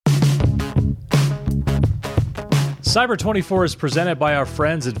Cyber 24 is presented by our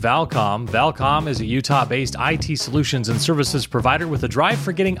friends at Valcom. Valcom is a Utah-based IT solutions and services provider with a drive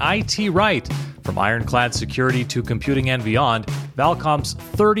for getting IT right. From ironclad security to computing and beyond, Valcom's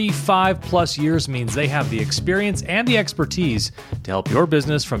 35 plus years means they have the experience and the expertise to help your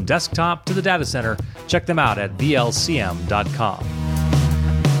business from desktop to the data center. Check them out at VLCM.com.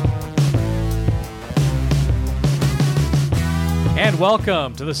 And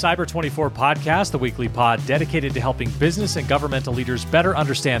welcome to the Cyber 24 podcast, the weekly pod dedicated to helping business and governmental leaders better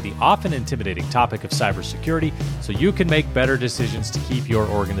understand the often intimidating topic of cybersecurity so you can make better decisions to keep your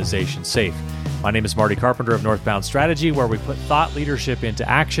organization safe. My name is Marty Carpenter of Northbound Strategy, where we put thought leadership into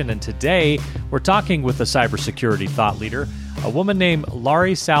action. And today we're talking with a cybersecurity thought leader, a woman named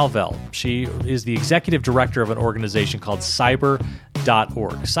Laurie Salvel. She is the executive director of an organization called Cyber.org.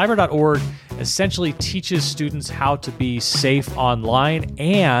 Cyber.org essentially teaches students how to be safe online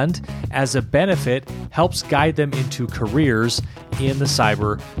and, as a benefit, helps guide them into careers in the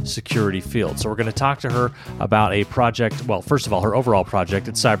cyber security field. So we're going to talk to her about a project, well, first of all, her overall project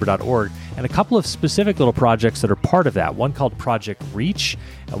at Cyber.org, and a couple of specific little projects that are part of that. One called Project Reach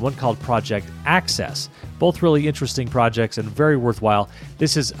and one called Project Access. Both really interesting projects and very worthwhile.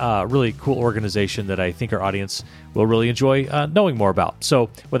 This is a really cool organization that I think our audience will really enjoy knowing more about. So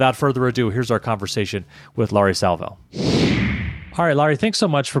without further ado, here's our conversation with Laurie Salvel. All right, Laurie, thanks so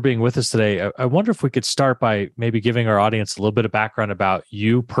much for being with us today. I wonder if we could start by maybe giving our audience a little bit of background about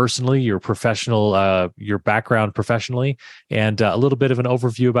you personally, your professional, your background professionally, and a little bit of an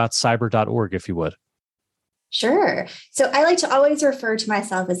overview about cyber.org, if you would. Sure. So I like to always refer to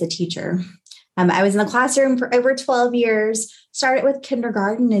myself as a teacher. I was in the classroom for over 12 years, started with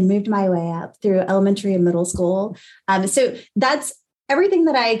kindergarten and moved my way up through elementary and middle school. So that's everything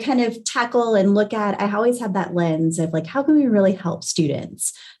that I kind of tackle and look at. I always have that lens of like, how can we really help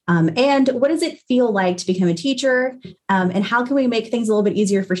students? And what does it feel like to become a teacher? And how can we make things a little bit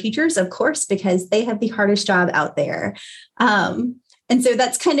easier for teachers? Of course, because they have the hardest job out there. And so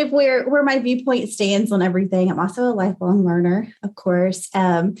that's kind of where my viewpoint stands on everything. I'm also a lifelong learner, of course.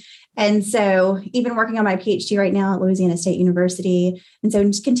 And so even working on my PhD right now at Louisiana State University. And so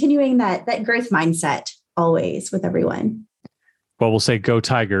just continuing that growth mindset always with everyone. Well, we'll say go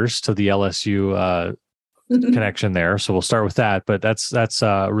Tigers to the LSU connection there. So we'll start with that. But that's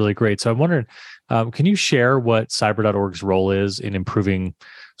really great. So I'm wondering, can you share what Cyber.org's role is in improving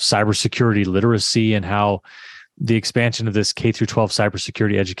cybersecurity literacy and how the expansion of this K through 12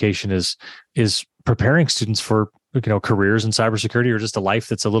 cybersecurity education is preparing students for careers in cybersecurity or just a life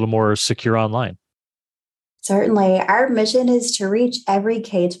that's a little more secure online? Certainly. Our mission is to reach every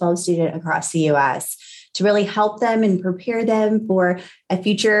K-12 student across the U.S. to really help them and prepare them for a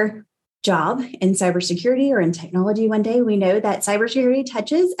future job in cybersecurity or in technology one day. We know that cybersecurity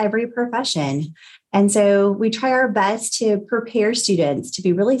touches every profession. And so we try our best to prepare students to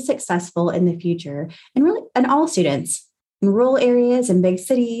be really successful in the future and all students in rural areas and big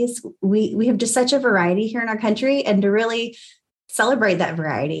cities. We have just such a variety here in our country and to really celebrate that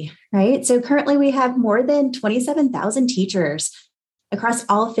variety, right? So currently we have more than 27,000 teachers across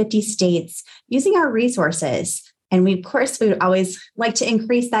all 50 states using our resources. And we would always like to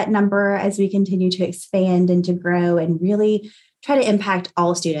increase that number as we continue to expand and to grow and really try to impact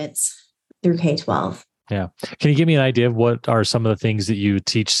all students through K-12. Yeah. Can you give me an idea of what are some of the things that you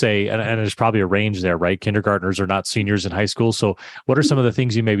teach, say, and there's probably a range there, right? Kindergartners are not seniors in high school. So what are some of the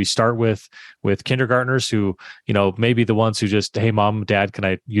things you maybe start with kindergartners who, maybe the ones who just, hey, mom, dad, can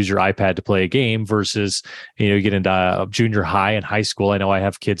I use your iPad to play a game versus, you get into junior high and high school. I know I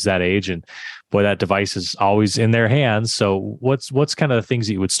have kids that age and boy, that device is always in their hands. So what's kind of the things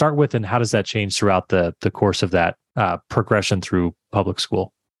that you would start with and how does that change throughout the course of that progression through public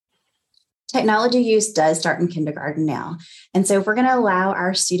school? Technology use does start in kindergarten now. And so if we're going to allow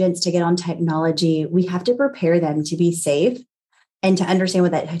our students to get on technology, we have to prepare them to be safe and to understand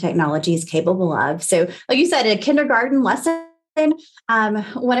what that technology is capable of. So like you said, a kindergarten lesson,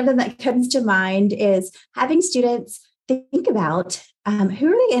 one of them that comes to mind is having students think about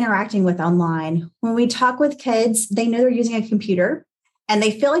who are they interacting with online. When we talk with kids, they know they're using a computer. And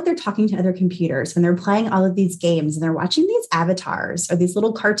they feel like they're talking to other computers when they're playing all of these games and they're watching these avatars or these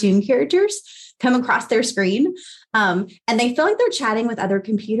little cartoon characters come across their screen. And they feel like they're chatting with other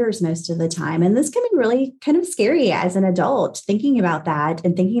computers most of the time. And this can be really kind of scary as an adult, thinking about that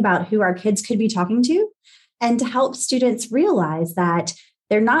and thinking about who our kids could be talking to and to help students realize that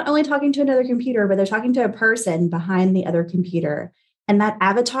they're not only talking to another computer, but they're talking to a person behind the other computer. And that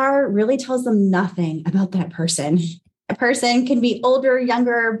avatar really tells them nothing about that person. A person can be older,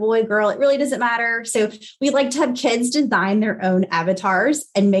 younger, boy, girl. It really doesn't matter. So we like to have kids design their own avatars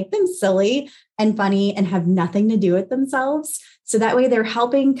and make them silly and funny and have nothing to do with themselves. So that way they're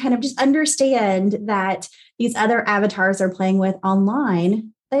helping kind of just understand that these other avatars they're playing with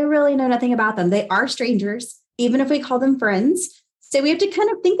online, they really know nothing about them. They are strangers, even if we call them friends. So we have to kind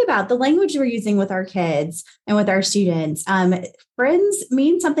of think about the language we're using with our kids and with our students. Friends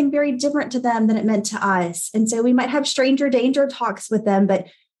mean something very different to them than it meant to us. And so we might have stranger danger talks with them, but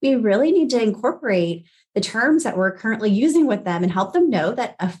we really need to incorporate the terms that we're currently using with them and help them know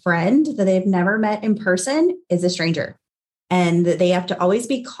that a friend that they've never met in person is a stranger. And that they have to always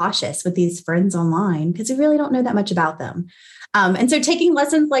be cautious with these friends online because we really don't know that much about them. And so taking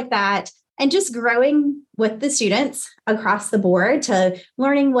lessons like that and just growing with the students across the board to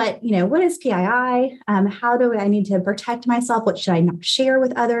learning what is PII? How do I need to protect myself? What should I not share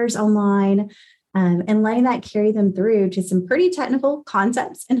with others online? And letting that carry them through to some pretty technical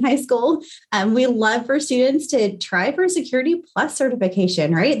concepts in high school. We love for students to try for Security Plus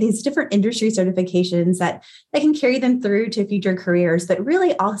certification, right? These different industry certifications that can carry them through to future careers, but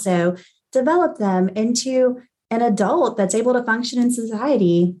really also develop them into an adult that's able to function in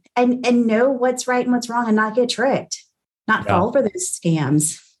society and know what's right and what's wrong and not get tricked, not fall for those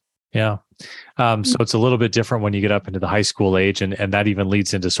scams. Yeah. So it's a little bit different when you get up into the high school age, and that even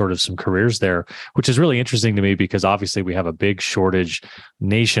leads into sort of some careers there, which is really interesting to me because obviously we have a big shortage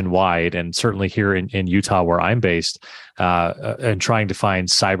nationwide, and certainly here in Utah where I'm based, and trying to find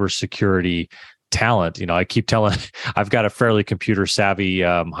cybersecurity talent. I keep telling, I've got a fairly computer savvy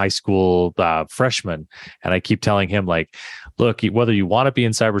high school freshman, and I keep telling him, like, look, whether you want to be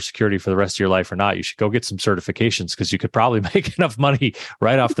in cybersecurity for the rest of your life or not, you should go get some certifications because you could probably make enough money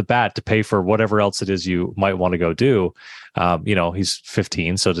right off the bat to pay for whatever else it is you might want to go do. He's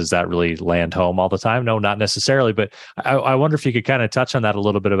 15, so does that really land home all the time? No, not necessarily. But I wonder if you could kind of touch on that a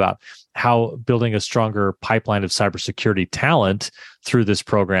little bit about how building a stronger pipeline of cybersecurity talent through this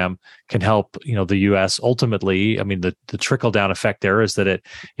program can help, the U.S. ultimately. I mean, the trickle down effect there is that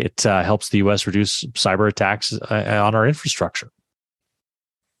it helps the U.S. reduce cyber attacks on our infrastructure.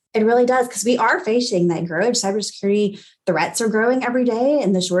 It really does, because we are facing that growth. Cybersecurity threats are growing every day,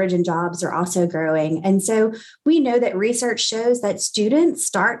 and the shortage in jobs are also growing. And so we know that research shows that students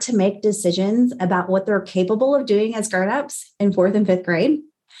start to make decisions about what they're capable of doing as grown-ups in 4th and 5th grade.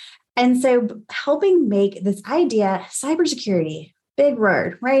 And so helping make this idea, cybersecurity, big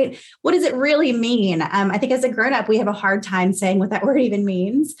word, right? What does it really mean? I think as a grown-up, we have a hard time saying what that word even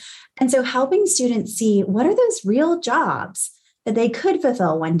means. And so helping students see what are those real jobs that they could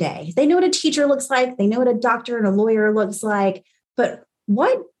fulfill one day. They know what a teacher looks like. They know what a doctor and a lawyer looks like. But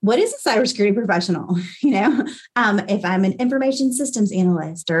what is a cybersecurity professional? If I'm an information systems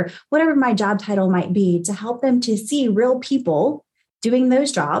analyst or whatever my job title might be, to help them to see real people doing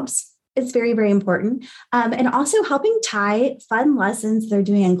those jobs is very, very important. And also helping tie fun lessons they're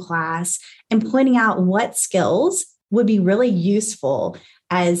doing in class and pointing out what skills would be really useful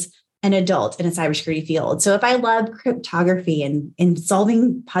as an adult in a cybersecurity field. So if I love cryptography and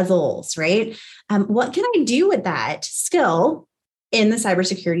solving puzzles, right? What can I do with that skill in the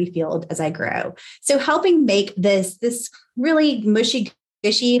cybersecurity field as I grow? So helping make this really mushy,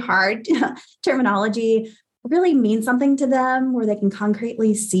 gushy, hard terminology really mean something to them where they can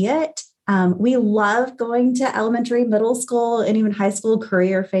concretely see it. We love going to elementary, middle school, and even high school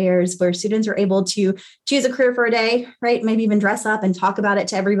career fairs where students are able to choose a career for a day, right? Maybe even dress up and talk about it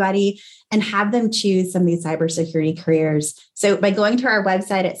to everybody and have them choose some of these cybersecurity careers. So by going to our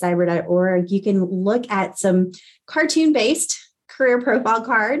website at cyber.org, you can look at some cartoon-based career profile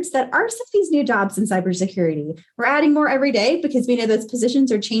cards that are some of these new jobs in cybersecurity. We're adding more every day because we know those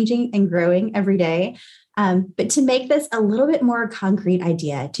positions are changing and growing every day. But to make this a little bit more concrete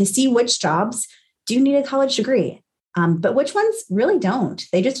idea, to see which jobs do need a college degree, but which ones really don't.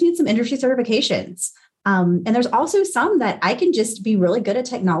 They just need some industry certifications. And there's also some that I can just be really good at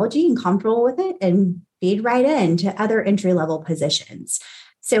technology and comfortable with it and feed right into other entry-level positions.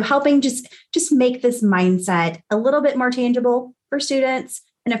 So helping just make this mindset a little bit more tangible for students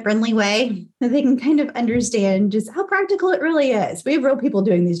in a friendly way, that they can kind of understand just how practical it really is. We have real people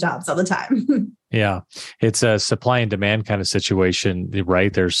doing these jobs all the time. Yeah, it's a supply and demand kind of situation,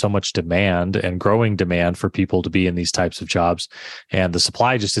 right? There's so much demand and growing demand for people to be in these types of jobs, and the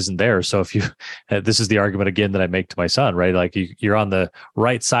supply just isn't there. So if this is the argument again that I make to my son, right? Like you're on the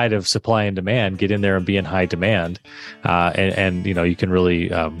right side of supply and demand, get in there and be in high demand, and you can really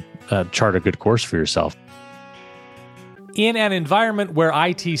chart a good course for yourself. In an environment where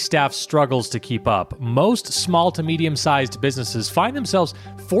IT staff struggles to keep up, most small to medium-sized businesses find themselves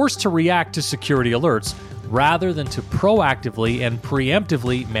forced to react to security alerts rather than to proactively and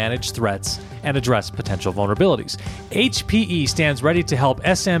preemptively manage threats and address potential vulnerabilities. HPE stands ready to help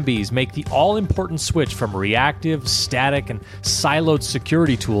SMBs make the all-important switch from reactive, static, and siloed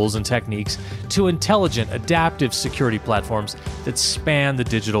security tools and techniques to intelligent, adaptive security platforms that span the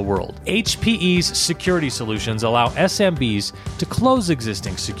digital world. HPE's security solutions allow SMBs to close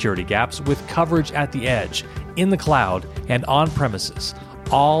existing security gaps with coverage at the edge, in the cloud, and on premises,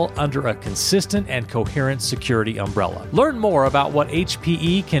 all under a consistent and coherent security umbrella. Learn more about what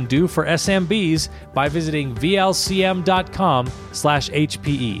HPE can do for SMBs by visiting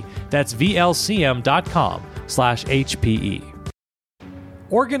vlcm.com/HPE. That's vlcm.com/HPE.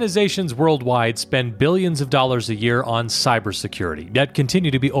 Organizations worldwide spend billions of dollars a year on cybersecurity, yet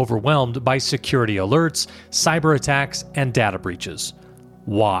continue to be overwhelmed by security alerts, cyber attacks, and data breaches.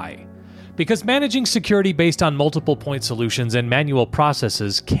 Why? Because managing security based on multiple point solutions and manual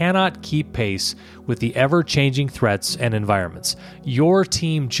processes cannot keep pace with the ever-changing threats and environments. Your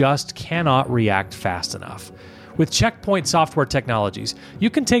team just cannot react fast enough. With Checkpoint Software Technologies, you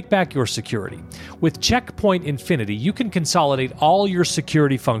can take back your security. With Checkpoint Infinity, you can consolidate all your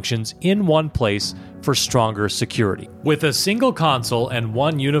security functions in one place for stronger security. With a single console and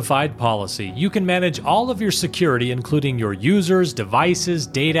one unified policy, you can manage all of your security, including your users, devices,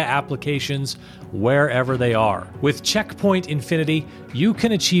 data, applications, wherever they are. With Checkpoint Infinity, you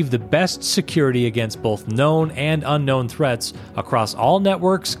can achieve the best security against both known and unknown threats across all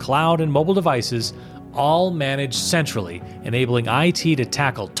networks, cloud, and mobile devices, all managed centrally, enabling IT to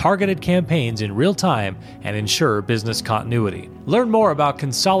tackle targeted campaigns in real time and ensure business continuity. Learn more about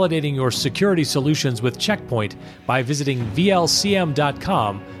consolidating your security solutions with Checkpoint by visiting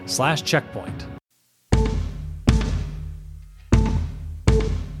vlcm.com/checkpoint.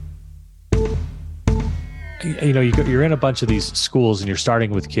 You know, you're in a bunch of these schools and you're starting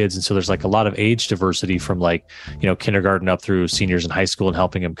with kids. And so there's like a lot of age diversity from like, you know, kindergarten up through seniors in high school and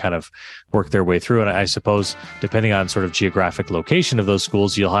helping them kind of work their way through. And I suppose depending on sort of geographic location of those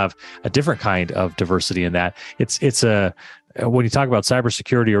schools, you'll have a different kind of diversity in that. When you talk about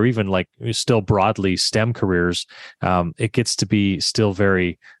cybersecurity or even like still broadly STEM careers, it gets to be still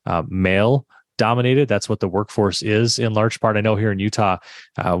very male dominated. That's what the workforce is in large part. I know here in Utah,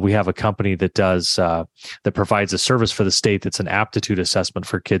 we have a company that does that provides a service for the state that's an aptitude assessment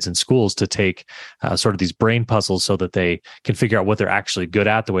for kids in schools to take sort of these brain puzzles so that they can figure out what they're actually good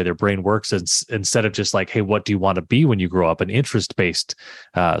at, the way their brain works, instead of just like, hey, what do you want to be when you grow up? An interest-based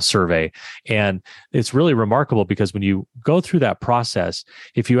survey. And it's really remarkable because when you go through that process,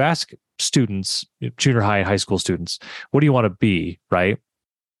 if you ask students, junior high and high school students, what do you want to be, right?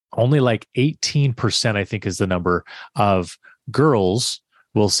 Only like 18%, I think, is the number of girls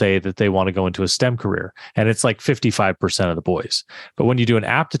will say that they want to go into a STEM career. And it's like 55% of the boys. But when you do an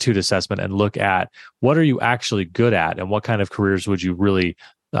aptitude assessment and look at what are you actually good at and what kind of careers would you really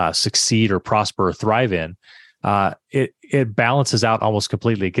succeed or prosper or thrive in, it balances out almost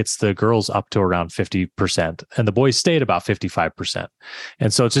completely. It gets the girls up to around 50% and the boys stay at about 55%.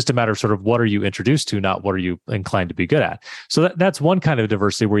 And so it's just a matter of sort of what are you introduced to, not what are you inclined to be good at. So that's one kind of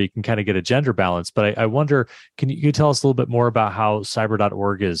diversity where you can kind of get a gender balance. But I wonder, can you tell us a little bit more about how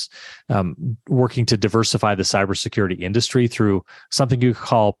cyber.org is working to diversify the cybersecurity industry through something you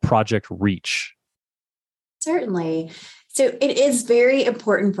call Project Reach? Certainly. So it is very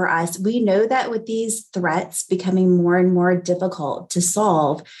important for us. We know that with these threats becoming more and more difficult to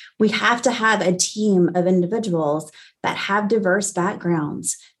solve, we have to have a team of individuals that have diverse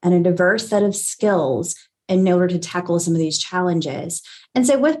backgrounds and a diverse set of skills in order to tackle some of these challenges. And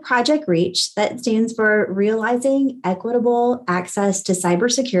so with Project Reach, that stands for Realizing Equitable Access to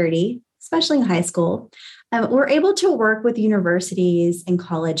Cybersecurity, especially in high school. We're able to work with universities and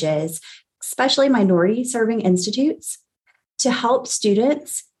colleges, especially minority serving institutes, to help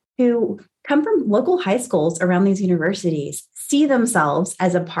students who come from local high schools around these universities see themselves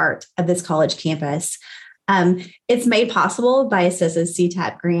as a part of this college campus. It's made possible by CISA's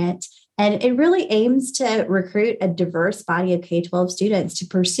CTAP grant, and it really aims to recruit a diverse body of K-12 students to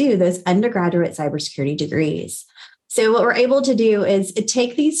pursue those undergraduate cybersecurity degrees. So what we're able to do is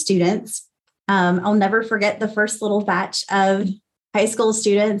take these students. I'll never forget the first little batch of high school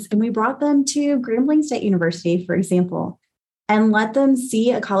students, and we brought them to Grambling State University, for example, and let them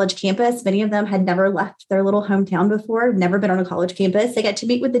see a college campus. Many of them had never left their little hometown before, never been on a college campus. They got to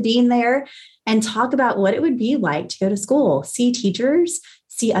meet with the dean there and talk about what it would be like to go to school, see teachers,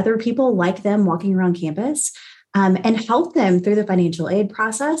 see other people like them walking around campus, and help them through the financial aid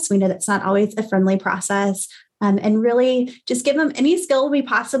process. We know that's not always a friendly process. And really just give them any skill we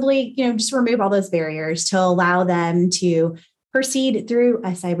possibly, just remove all those barriers to allow them to proceed through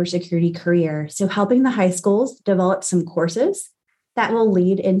a cybersecurity career. So helping the high schools develop some courses that will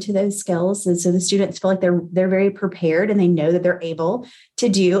lead into those skills. And so the students feel like they're very prepared and they know that they're able to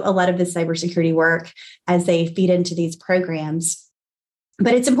do a lot of the cybersecurity work as they feed into these programs.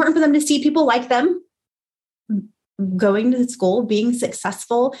 But it's important for them to see people like them going to school, being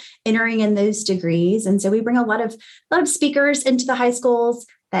successful, entering in those degrees. And so we bring a lot of speakers into the high schools,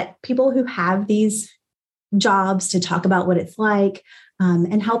 that people who have these jobs, to talk about what it's like,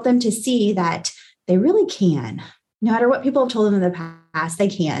 and help them to see that they really can. No matter what people have told them in the past, they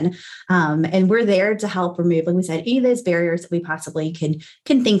can. And we're there to help remove, like we said, any of those barriers that we possibly can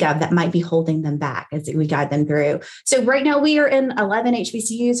think of that might be holding them back as we guide them through. So right now we are in 11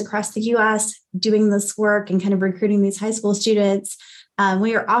 HBCUs across the US doing this work and kind of recruiting these high school students.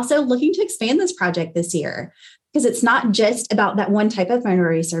 We are also looking to expand this project this year, because it's not just about that one type of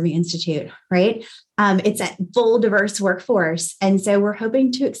minority serving institute, right? It's a full diverse workforce. And so we're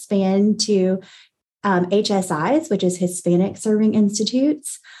hoping to expand to HSIs, which is Hispanic Serving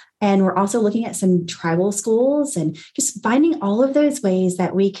Institutes. And we're also looking at some tribal schools and just finding all of those ways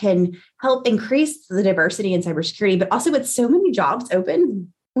that we can help increase the diversity in cybersecurity. But also, with so many jobs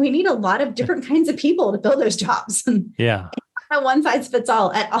open, we need a lot of different kinds of people to fill those jobs. Yeah. Not one size fits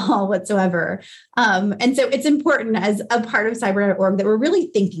all at all whatsoever. And so it's important as a part of cyber.org that we're really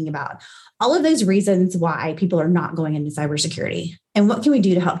thinking about all of those reasons why people are not going into cybersecurity and what can we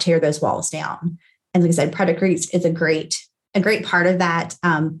do to help tear those walls down. And like I said, Project Reach is a great part of that.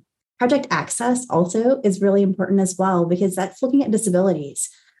 Project Access also is really important as well, because that's looking at disabilities.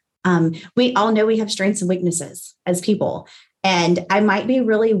 We all know we have strengths and weaknesses as people. And I might be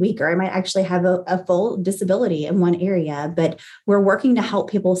really weak, or I might actually have a full disability in one area, but we're working to help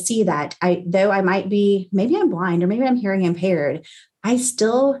people see that though I might be, maybe I'm blind or maybe I'm hearing impaired, I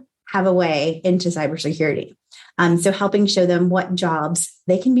still have a way into cybersecurity. So helping show them what jobs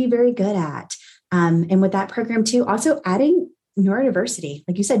they can be very good at. And with that program too, also adding neurodiversity.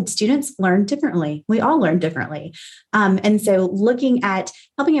 Like you said, students learn differently. We all learn differently. And so looking at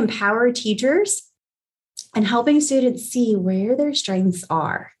helping empower teachers and helping students see where their strengths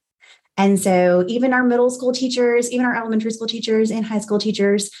are. And so even our middle school teachers, even our elementary school teachers and high school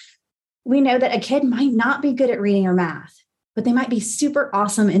teachers, we know that a kid might not be good at reading or math, but they might be super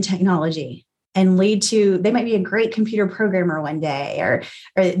awesome in technology and they might be a great computer programmer one day, or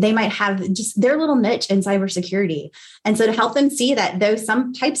they might have just their little niche in cybersecurity. And so to help them see that though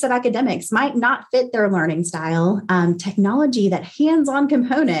some types of academics might not fit their learning style, technology, that hands-on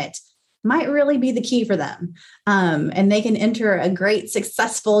component, might really be the key for them. And they can enter a great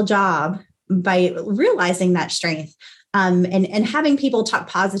successful job by realizing that strength. And having people talk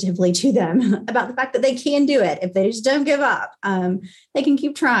positively to them about the fact that they can do it. If they just don't give up, they can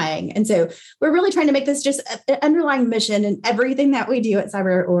keep trying. And so we're really trying to make this just an underlying mission, and everything that we do at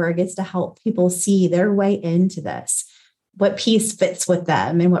Cyber.org is to help people see their way into this, what piece fits with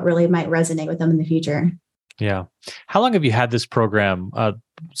them and what really might resonate with them in the future. Yeah. How long have you had this program,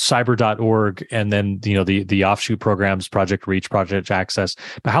 cyber.org, and then, the offshoot programs, Project Reach, Project Access?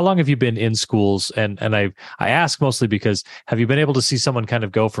 But how long have you been in schools? And I ask mostly because, have you been able to see someone kind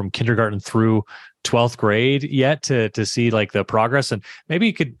of go from kindergarten through 12th grade yet to see like the progress? And maybe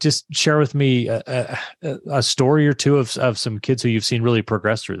you could just share with me a story or two of some kids who you've seen really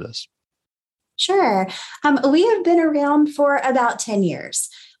progress through this. Sure. We have been around for about 10 years.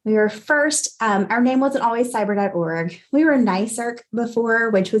 We were first, our name wasn't always cyber.org. We were NYSERC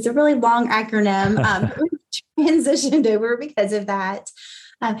before, which was a really long acronym. We transitioned over because of that.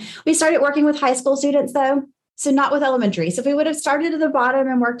 We started working with high school students though, so not with elementary. So if we would have started at the bottom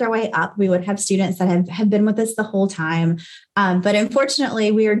and worked our way up, we would have students that have been with us the whole time. But unfortunately,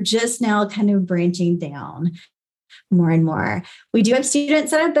 we are just now kind of branching down more and more. We do have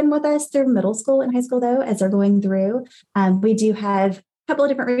students that have been with us through middle school and high school though, as they're going through. We do have couple of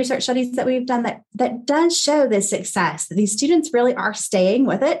different research studies that we've done that does show this success, that these students really are staying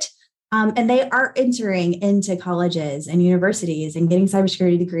with it. And they are entering into colleges and universities and getting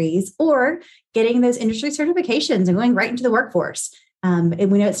cybersecurity degrees or getting those industry certifications and going right into the workforce.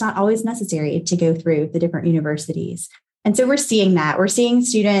 And we know it's not always necessary to go through the different universities. And so we're seeing that. We're seeing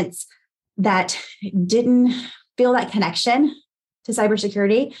students that didn't feel that connection to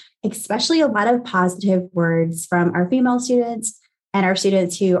cybersecurity, especially a lot of positive words from our female students and our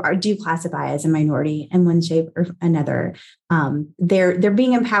students who do classify as a minority in one shape or another. They're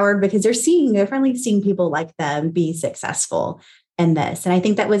being empowered because they're finally seeing people like them be successful in this. And I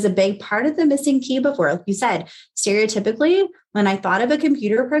think that was a big part of the missing key before. Like you said, stereotypically, when I thought of a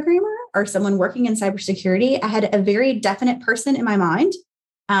computer programmer or someone working in cybersecurity, I had a very definite person in my mind.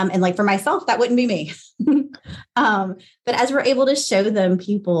 And like for myself, that wouldn't be me. But as we're able to show them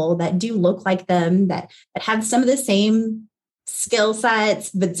people that do look like them, that have some of the same skill sets,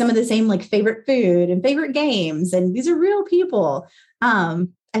 but some of the same like favorite food and favorite games, and these are real people, I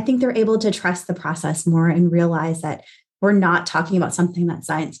think they're able to trust the process more and realize that we're not talking about something that's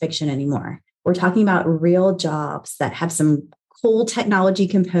science fiction anymore. We're talking about real jobs that have some cool technology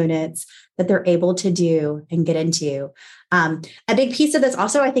components that they're able to do and get into. A big piece of this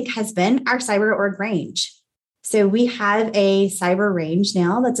also, I think, has been our CyberOrg range. So we have a cyber range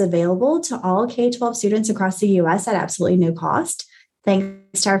now that's available to all K-12 students across the U.S. at absolutely no cost,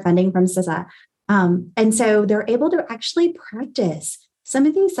 thanks to our funding from CISA. And so they're able to actually practice some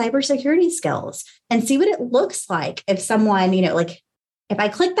of these cybersecurity skills and see what it looks like if someone, like if I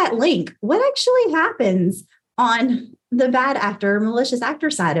click that link, what actually happens on the bad actor, malicious actor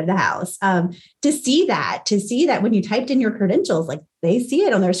side of the house, to see that when you typed in your credentials, like they see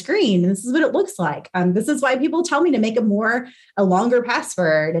it on their screen. And this is what it looks like. This is why people tell me to make a longer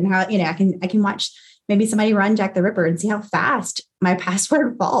password, and how, I can watch maybe somebody run Jack the Ripper and see how fast my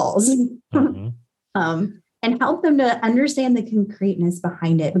password falls. Mm-hmm. And help them to understand the concreteness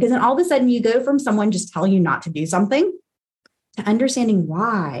behind it. Because then all of a sudden you go from someone just telling you not to do something to understanding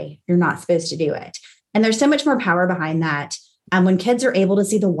why you're not supposed to do it. And there's so much more power behind that. When kids are able to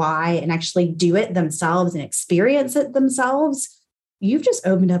see the why and actually do it themselves and experience it themselves, you've just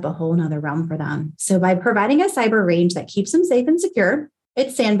opened up a whole nother realm for them. So by providing a cyber range that keeps them safe and secure,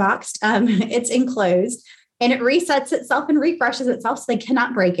 it's sandboxed, it's enclosed, and it resets itself and refreshes itself so they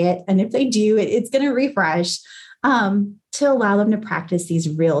cannot break it. And if they do, it's going to refresh to allow them to practice these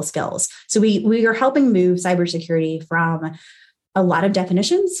real skills. So we are helping move cybersecurity from a lot of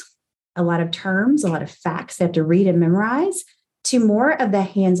definitions, a lot of terms, a lot of facts they have to read and memorize, to more of the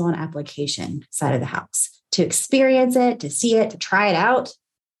hands-on application side of the house, to experience it, to see it, to try it out.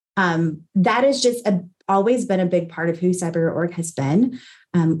 That is just always been a big part of who CyberOrg has been.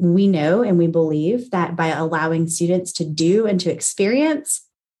 We know and we believe that by allowing students to do and to experience,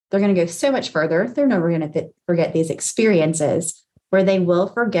 they're going to go so much further. They're never going to forget these experiences, where they will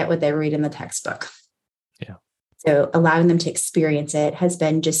forget what they read in the textbook. Yeah. So allowing them to experience it has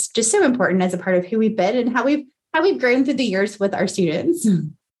been just so important as a part of who we've been and how we've grown through the years with our students.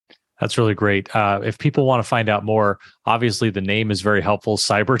 That's really great. If people want to find out more, obviously the name is very helpful.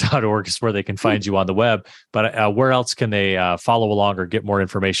 Cyber.org is where they can find you on the web. But where else can they follow along or get more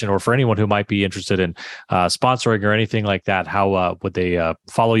information? Or for anyone who might be interested in sponsoring or anything like that, how would they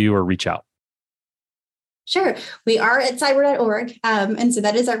follow you or reach out? Sure. We are at cyber.org. And so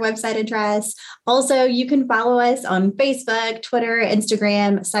that is our website address. Also, you can follow us on Facebook, Twitter,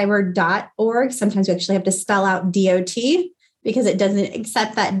 Instagram, cyber.org. Sometimes we actually have to spell out DOT because it doesn't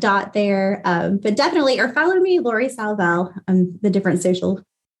accept that dot there. But definitely, or follow me, Lori Salvel, on the different social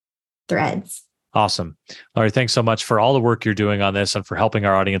threads. Awesome. Lori, thanks so much for all the work you're doing on this and for helping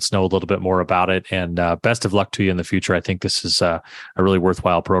our audience know a little bit more about it. And best of luck to you in the future. I think this is a really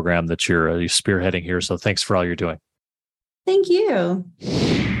worthwhile program that you're spearheading here. So thanks for all you're doing. Thank you.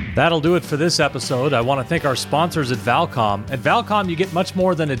 That'll do it for this episode. I want to thank our sponsors at Valcom. At Valcom, you get much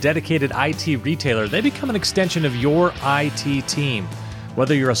more than a dedicated IT retailer. They become an extension of your IT team.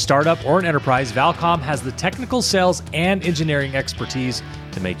 Whether you're a startup or an enterprise, Valcom has the technical sales and engineering expertise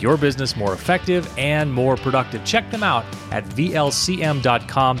to make your business more effective and more productive. Check them out at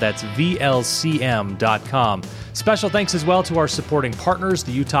VLCM.com. That's VLCM.com. Special thanks as well to our supporting partners,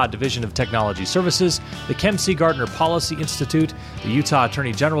 the Utah Division of Technology Services, the Kem C. Gardner Policy Institute, the Utah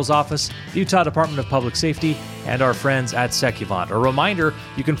Attorney General's Office, the Utah Department of Public Safety, and our friends at Secuvant. A reminder,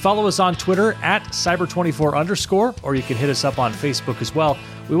 you can follow us on Twitter at cyber24_, or you can hit us up on Facebook as well.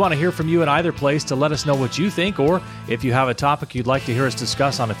 We want to hear from you in either place to let us know what you think, or if you have a topic you'd like to hear us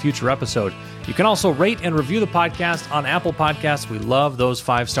discuss on a future episode. You can also rate and review the podcast on Apple Podcasts. We love those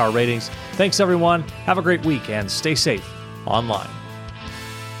 5-star ratings. Thanks, everyone. Have a great week and stay safe online.